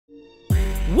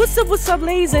What's up,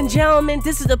 ladies and gentlemen?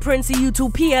 This is the Prince of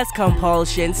YouTube, PS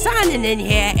Compulsion, signing in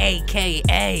here,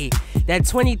 aka that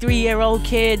 23-year-old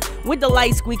kid with the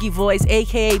light squeaky voice,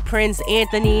 aka Prince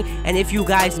Anthony. And if you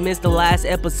guys missed the last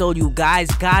episode, you guys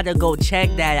gotta go check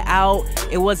that out.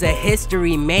 It was a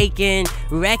history-making,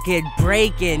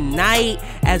 record-breaking night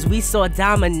as we saw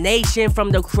domination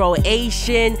from the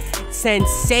Croatian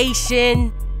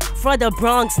sensation. For the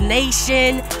Bronx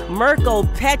nation, Mirko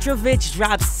Petrovic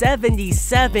dropped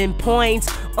 77 points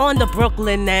on the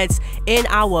Brooklyn Nets in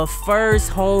our first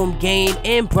home game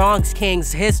in Bronx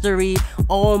Kings history.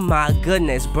 Oh my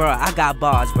goodness, bro. I got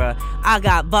bars, bro. I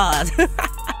got bars.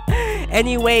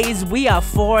 Anyways, we are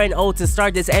 4-0 to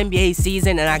start this NBA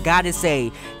season, and I gotta say,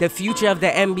 the future of the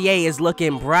NBA is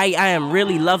looking bright. I am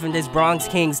really loving this Bronx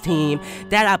Kings team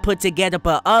that I put together.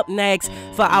 But up next,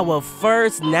 for our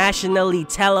first nationally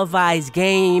televised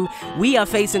game, we are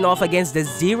facing off against the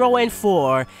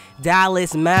 0-4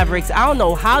 Dallas Mavericks. I don't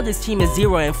know how this team is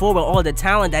 0-4 with all the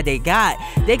talent that they got.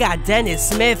 They got Dennis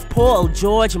Smith, Paul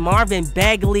George, Marvin,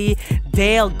 Bagley,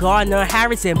 Dale Gardner,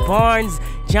 Harrison Barnes,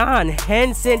 John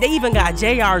Henson. They even got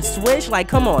J.R. Swish. Like,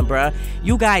 come on, bruh.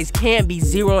 You guys can't be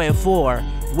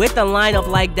 0-4 with a lineup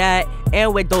like that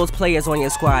and with those players on your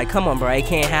squad. Come on, bro. It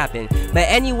can't happen. But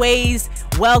anyways,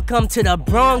 welcome to the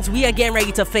Bronx. We are getting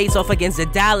ready to face off against the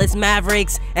Dallas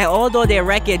Mavericks. And although their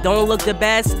record don't look the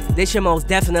best, this should most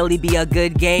definitely be a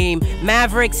good game.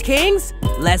 Mavericks, Kings?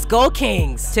 Let's go,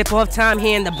 Kings. Tip-off time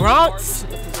here in the Bronx.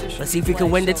 Let's see if we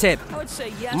can win the tip.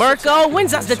 Mirko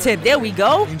wins us the tip. There we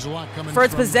go.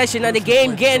 First possession of the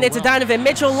game, getting it to Donovan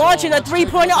Mitchell, launching a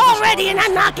three-pointer already, and I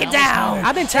knock it down.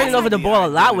 I've been turning over the ball a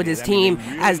lot with this team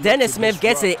as Dennis Smith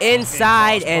gets it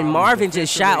inside, and Marvin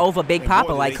just shot over Big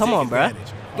Papa. Like, come on, bruh.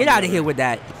 Get out of here with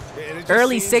that.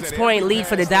 Early 6-point lead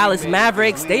for the Dallas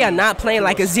Mavericks. They are not playing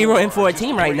like a 0-4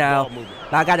 team right now.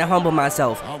 I gotta humble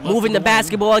myself. Moving the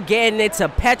basketball, getting it to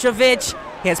Petrovic.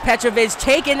 Here's Petrovic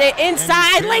taking it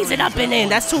inside, lays it up and in.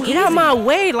 That's too easy. Get out of my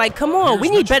way. Like, come on. We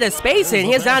need better spacing.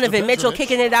 Here's Donovan Mitchell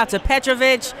kicking it out to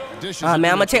Petrovic. Man, I'm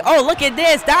gonna take. Oh, look at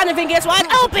this. Donovan gets wide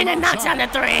open and knocks down the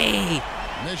three.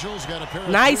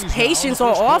 Nice patience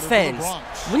on offense.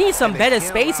 We need some better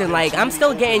spacing. Like, I'm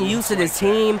still getting used to this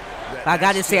team. I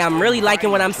gotta say, I'm really liking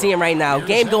what I'm seeing right now.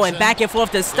 Game going back and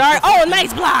forth to start. Oh,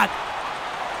 nice block.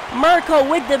 Mirko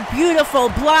with the beautiful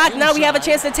block. Now we have a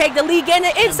chance to take the lead. Getting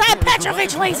it inside.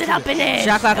 Petrovic lays it up and in.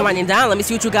 Shot clock winding down. Let me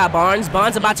see what you got, Barnes.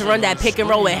 Barnes about to run that pick and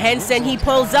roll with Henson. He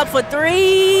pulls up for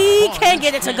three. Can't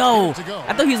get it to go.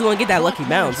 I thought he was going to get that lucky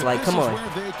bounce. Like, come on. All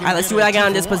right, let's see what I got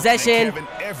on this possession.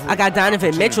 I got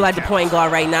Donovan Mitchell at the point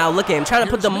guard right now. Look at him trying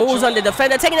to put the moves on the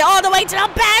defender. Taking it all the way to the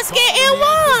basket and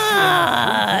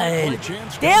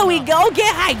one. There we go.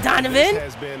 Get hyped, Donovan.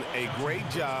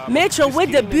 Mitchell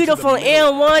with the beautiful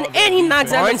and one. And he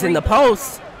knocks Barnes in the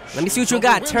post. Let me see what you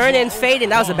got. Turn and fade,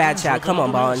 and that was a bad shot. Come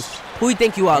on, Barnes. Who you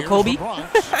think you are, Kobe?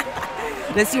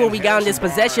 Let's see what we got on this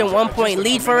possession. 1-point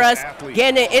lead for us.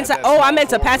 Getting it inside. Oh, I meant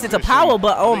to pass it to Powell,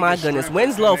 but oh my goodness.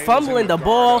 Winslow fumbling the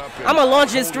ball. I'm going to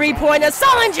launch this three-pointer.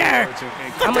 Solinger!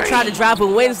 I'm going to try to drive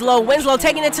with Winslow. Winslow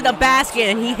taking it to the basket,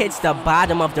 and he hits the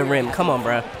bottom of the rim. Come on,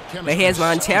 bro. But here's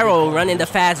Montero running the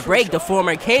fast break, the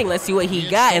former King. Let's see what he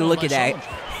got, and look at that.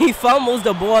 He fumbles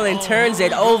the ball and turns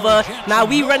it over. Now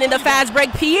we running the fast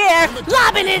break. Pierre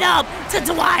lobbing it up to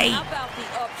Dwight.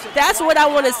 That's what I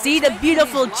want to see. The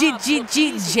beautiful G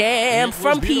jam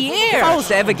from Pierre. If I was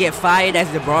to ever get fired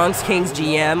as the Bronx Kings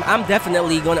GM, I'm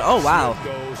definitely going to... Oh, wow.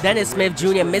 Dennis Smith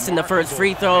Jr. missing the first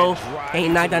free throw. And he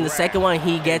knocked down the second one.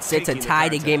 He gets it to tie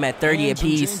the game at 30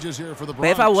 apiece. But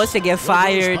if I was to get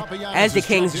fired as the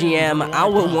Kings GM, I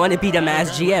would want to be them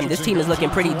as GM. This team is looking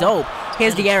pretty dope.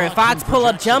 Here's the Aaron Fox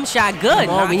pull-up jump shot. Good.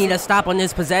 Oh, we need a stop on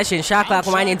this possession. Shot clock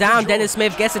winding down. Dennis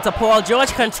Smith gets it to Paul George.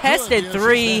 Contested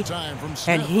three.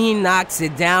 And he knocks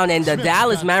it down. And the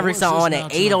Dallas Mavericks are on an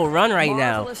 8-0 run right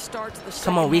now.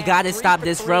 Come on, we got to stop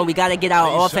this run. We got to get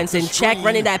our offense in check.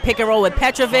 Running that pick and roll with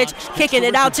Petrovic. Kicking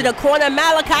it out to the corner.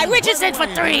 Malachi Richardson for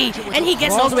three. And he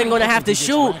gets those. We're going to have to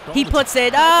shoot. He puts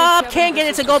it up. Can't get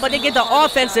it to go, but they get the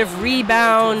offensive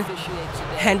rebound.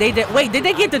 And they did. Wait, did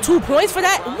they get the 2 points for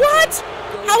that? What?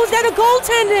 How is that a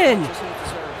goaltending?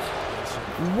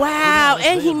 Wow,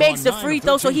 and he makes the free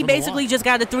throw, so he basically just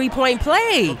got a 3-point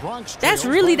play. That's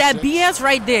really that BS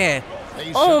right there.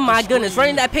 Oh my goodness,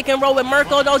 running that pick and roll with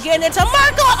Mirko, though, getting it to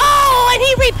Mirko. Oh, and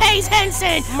he repays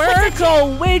Henson.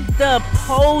 Mirko with the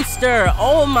poster.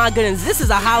 Oh my goodness, this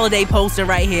is a holiday poster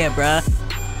right here, bruh.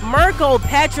 Mirko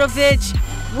Petrovic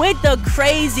with the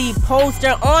crazy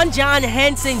poster on John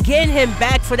Henson, getting him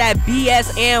back for that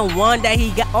BS and one that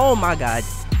he got. Oh my God.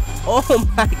 Oh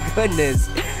my goodness.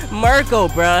 Mirko,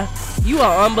 bruh. You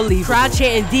are unbelievable. Crowd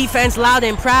chanting defense loud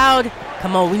and proud.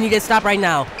 Come on, we need to stop right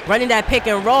now. Running that pick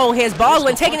and roll. Here's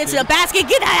Baldwin taking it to the basket.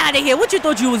 Get that out of here. What you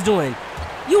thought you was doing?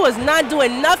 You was not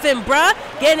doing nothing, bruh.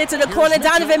 Getting into the corner.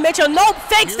 Donovan Mitchell. Nope.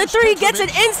 Fakes the three. Gets it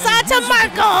inside to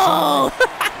Mirko.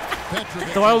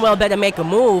 Thornwell better make a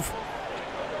move.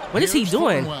 What is he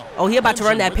doing? Oh, he about to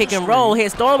run that pick and roll.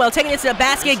 Here's Thornwell taking it to the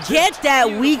basket. Get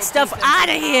that weak stuff out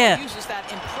of here.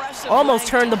 Almost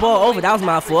turned the ball over. That was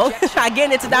my fault.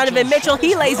 Getting it to Donovan Mitchell.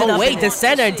 He lays it up. Wait, the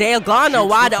center, Dale Garner,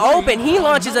 wide open. He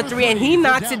launches a three and he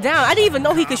knocks it down. I didn't even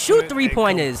know he could shoot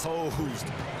three-pointers.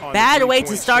 Bad way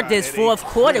to start this fourth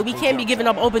quarter. We can't be giving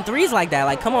up open threes like that.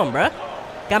 Like, come on, bruh.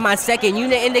 Got my second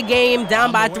unit in the game,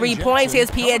 down by 3 points.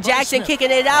 Here's Pierre Jackson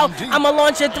kicking it out. I'm going to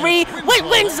launch a three with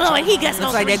Winslow, and he gets no.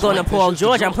 Looks like they're going to Paul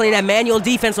George. I'm playing that manual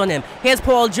defense on him. Here's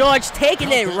Paul George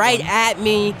taking it right at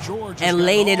me and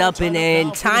laying it up and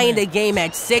in, tying the game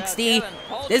at 60.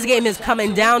 This game is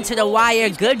coming down to the wire.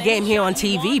 Good game here on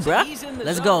TV, bruh.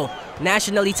 Let's go.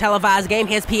 Nationally televised game.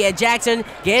 Here's Pierre Jackson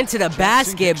getting to the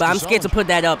basket, but I'm scared to put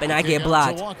that up and I get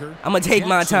blocked. I'm going to take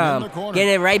my time.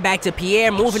 Getting it right back to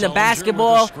Pierre, moving the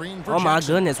basketball. Oh my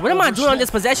goodness. What am I doing on this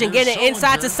possession? Getting it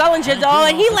inside to Sullinger, though,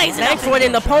 and he lays it up for it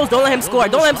in the post. Don't let him score.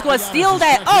 Don't let him score. Steal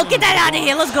that. Oh, get that out of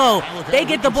here. Let's go. They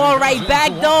get the ball right back,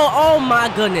 though. Oh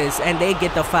my goodness. And they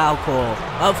get the foul call.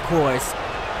 Of course.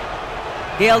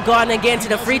 Dale Gardner getting to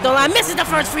the free throw line. Misses the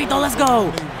first free throw. Let's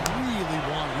go.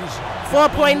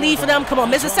 4-point lead for them. Come on,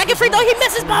 miss a second free throw. He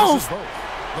misses both.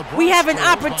 We have an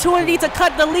opportunity to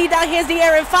cut the lead out. Here's the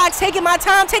Aaron Fox taking my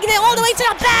time, taking it all the way to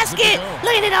the basket,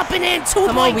 laying it up and in. 2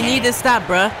 Come on, we need to stop,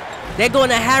 bruh. They're going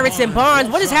to Harrison Barnes.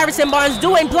 What is Harrison Barnes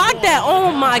doing? Block that.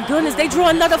 Oh my goodness, they drew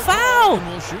another foul.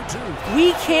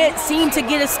 We can't seem to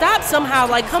get a stop somehow.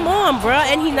 Like, come on, bruh.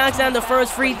 And he knocks down the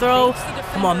first free throw.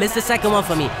 Come on, miss the second one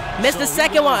for me. Miss the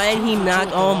second one, and he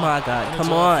knocked. Oh my God,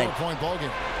 come on.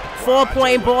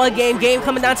 4-point ball game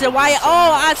coming down to the wire.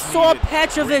 Oh, I saw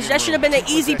Petrovic. That should have been an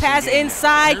easy pass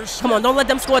inside. Come on, don't let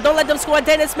them score. Don't let them score.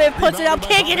 Dennis Smith puts it up.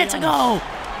 Can't get it to go.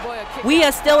 We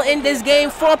are still in this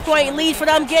game. 4-point lead for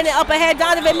them. Getting it up ahead.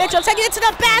 Donovan Mitchell taking it to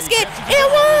the basket.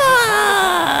 And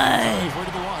one.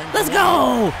 Let's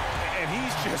go.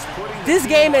 This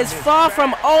game is far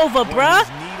from over, bruh.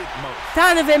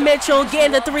 Donovan Mitchell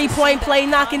getting the 3-point play,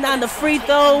 knocking down the free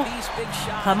throw.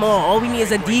 Come on, all we need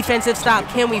is a defensive stop.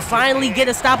 Can we finally get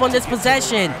a stop on this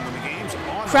possession?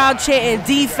 Crowd chanting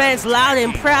defense loud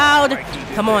and proud.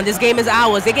 Come on, this game is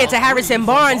ours. They get to Harrison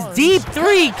Barnes, deep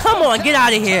three. Come on, get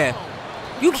out of here.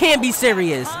 You can't be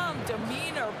serious.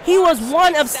 He was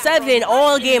 1 of 7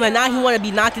 all game, and now he want to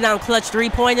be knocking down clutch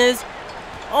 3-pointers.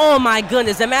 Oh my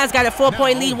goodness, the Mavs got a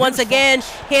 4-point lead once again.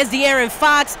 Here's De'Aaron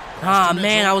Fox. Oh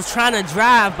man, I was trying to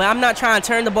drive, but I'm not trying to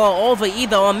turn the ball over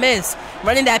either or miss.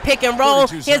 Running that pick and roll.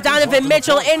 Here's Donovan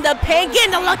Mitchell in the paint,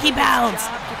 getting the lucky bounce.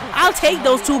 I'll take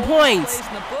those 2 points.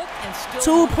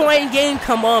 2-point game,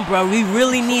 come on, bro. We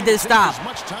really need to stop.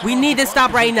 We need to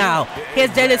stop right now.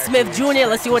 Here's Dennis Smith Jr.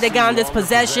 Let's see what they got on this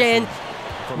possession.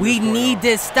 We need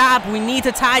to stop. We need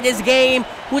to tie this game.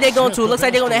 Who they going to? Looks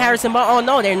like they're going to Harrison Barnes. Oh,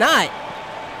 no, they're not.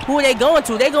 Who are they going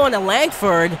to? They're going to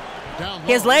Langford.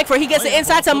 Here's Langford. He gets it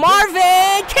inside to Marvin.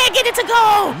 Can't get it to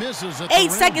go.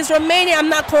 8 seconds remaining. I'm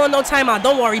not calling no timeout.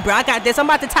 Don't worry, bro. I got this. I'm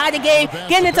about to tie the game.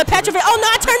 Getting into Petrovic. Oh, no.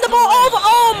 I turned the ball over.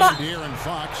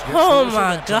 Oh,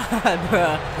 my God,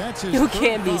 bro. You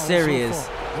can't be serious.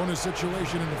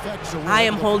 I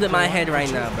am holding my head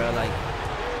right now, bro. Like,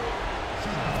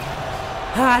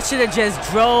 I should have just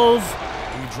drove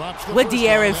with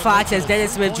De'Aaron Fox as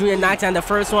Dennis Smith Jr. knocks down the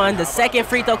first one. The second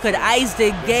free throw could ice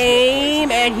the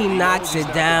game, and he knocks it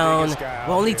down.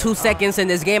 We're only 2 seconds in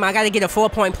this game. I got to get a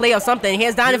 4-point play or something.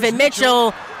 Here's Donovan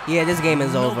Mitchell. Yeah, this game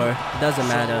is over. Doesn't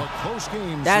matter.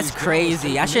 That's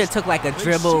crazy. I should have took like a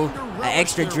dribble, an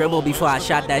extra dribble before I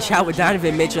shot that shot with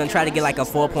Donovan Mitchell and try to get like a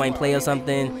 4-point play or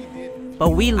something.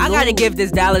 But I got to give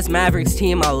this Dallas Mavericks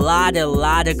team a lot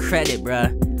of credit,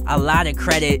 bruh. A lot of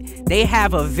credit. They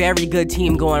have a very good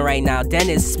team going right now.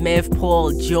 Dennis Smith,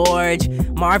 Paul George,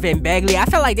 Marvin Bagley. I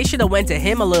felt like they should have went to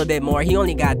him a little bit more. He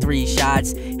only got 3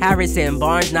 shots. Harrison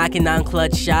Barnes knocking down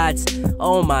clutch shots.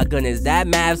 Oh my goodness, that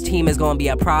Mavs team is going to be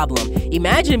a problem.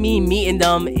 Imagine me meeting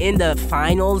them in the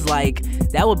finals. Like,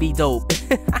 that would be dope.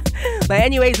 But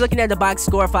anyways, looking at the box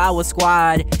score for our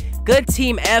squad, good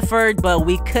team effort, but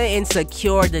we couldn't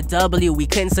secure the W. We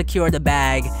couldn't secure the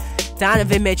bag.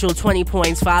 Donovan Mitchell, 20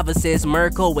 points, 5 assists.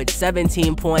 Mirko with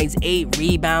 17 points, 8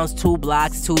 rebounds, 2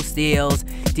 blocks, 2 steals.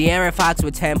 De'Aaron Fox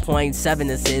with 10 points, 7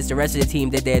 assists. The rest of the team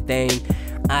did their thing.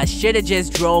 I should have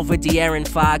just drove with De'Aaron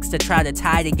Fox to try to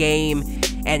tie the game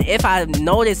And if I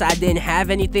noticed I didn't have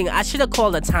anything, I should have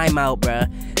called a timeout,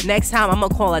 bruh. Next time, I'm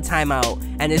gonna call a timeout.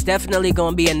 And it's definitely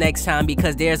gonna be a next time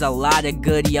because there's a lot of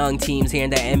good young teams here in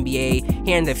the NBA,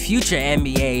 here in the future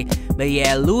NBA. But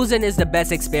yeah, losing is the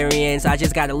best experience. I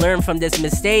just gotta learn from this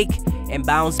mistake and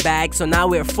bounce back. So now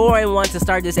we're 4-1 to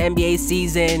start this NBA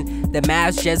season. The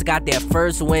Mavs just got their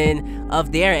first win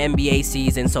of their NBA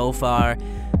season so far.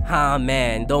 Ah,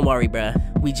 man, don't worry, bruh.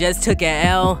 We just took an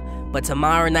L, but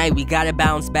tomorrow night we gotta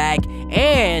bounce back.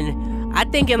 And I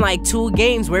think in like 2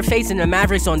 games, we're facing the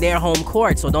Mavericks on their home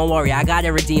court. So don't worry, I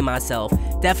gotta redeem myself.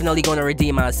 Definitely gonna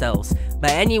redeem ourselves.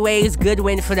 But anyways, good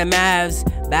win for the Mavs.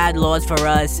 Bad loss for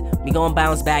us. We gonna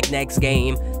bounce back next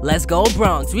game. Let's go,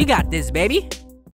 Bronx. We got this, baby.